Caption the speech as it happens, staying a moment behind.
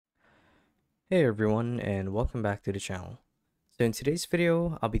Hey everyone, and welcome back to the channel. So in today's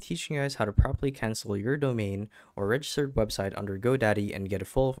video, I'll be teaching you guys how to properly cancel your domain or registered website under Godaddy and get a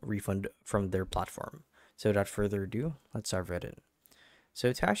full refund from their platform. So without further ado, let's dive right in.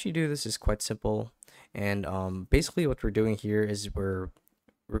 So to actually do this is quite simple, and basically what we're doing here is we're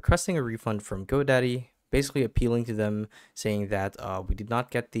requesting a refund from Godaddy, basically appealing to them, saying that we did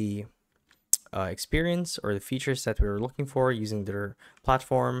not get the experience or the features that we were looking for using their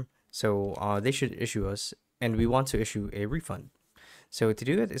platform. So they should issue us, and we want to issue a refund. So to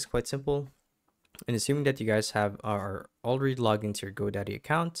do that is quite simple. And assuming that you guys are already logged into your GoDaddy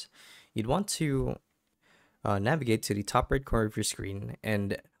account, you'd want to navigate to the top right corner of your screen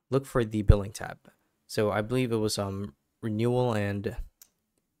and look for the billing tab. So I believe it was renewal and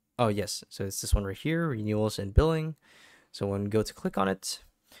oh yes, so it's this one right here, renewals and billing. So when we go to click on it,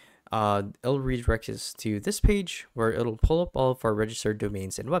 it'll redirect us to this page where it'll pull up all of our registered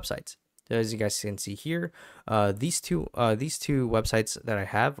domains and websites. So as you guys can see here, these two websites that I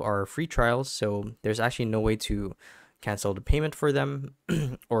have are free trials, so there's actually no way to cancel the payment for them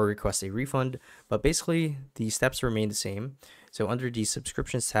or request a refund. But basically, the steps remain the same. So under the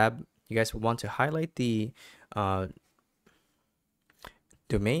subscriptions tab, you guys will want to highlight the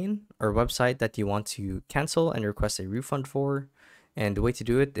domain or website that you want to cancel and request a refund for. And the way to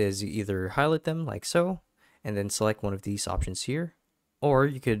do it is you either highlight them like so, and then select one of these options here, or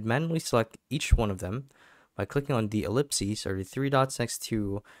you could manually select each one of them by clicking on the ellipses or the three dots next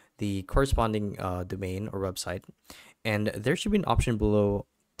to the corresponding domain or website. And there should be an option below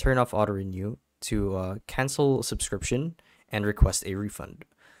turn off auto renew to cancel subscription and request a refund.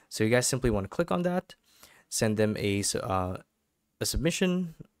 So you guys simply want to click on that, send them a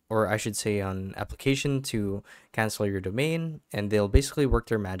submission, or I should say an application to cancel your domain, and they'll basically work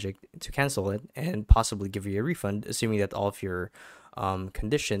their magic to cancel it and possibly give you a refund, assuming that all of your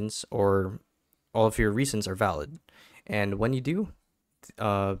conditions or all of your reasons are valid. And when you do,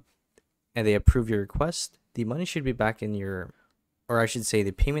 and they approve your request, the money should be back in your, or I should say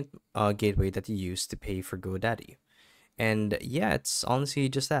the payment gateway that you use to pay for GoDaddy. And yeah, it's honestly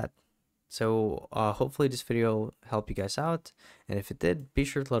just that. So hopefully this video helped you guys out, and if it did, be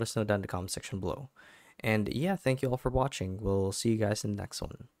sure to let us know down in the comment section below. And yeah, thank you all for watching. We'll see you guys in the next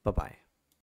one. Bye bye.